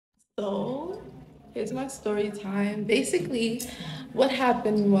So, here's my story time. Basically, what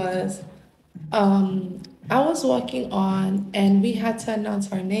happened was, I was walking on, and we had to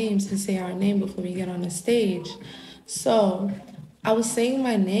announce our names and say our name before we get on the stage. So, I was saying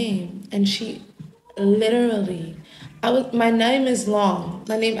my name, and she literally, my name is long.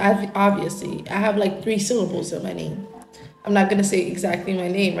 My name, obviously, I have like 3 syllables in my name. I'm not gonna say exactly my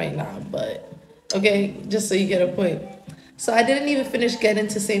name right now, but okay, just so you get a point. So I didn't even finish getting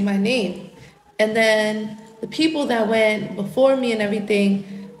to say my name. And then the people that went before me and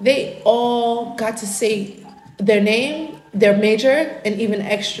everything, they all got to say their name, their major, and even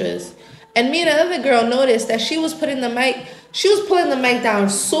extras. And me and another girl noticed that she was pulling the mic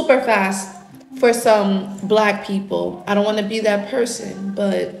down super fast for some black people. I don't want to be that person,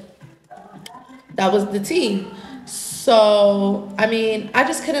 but that was the tea. So, I mean, I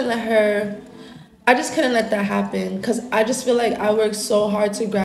just couldn't let that happen because I just feel like I worked so hard to grab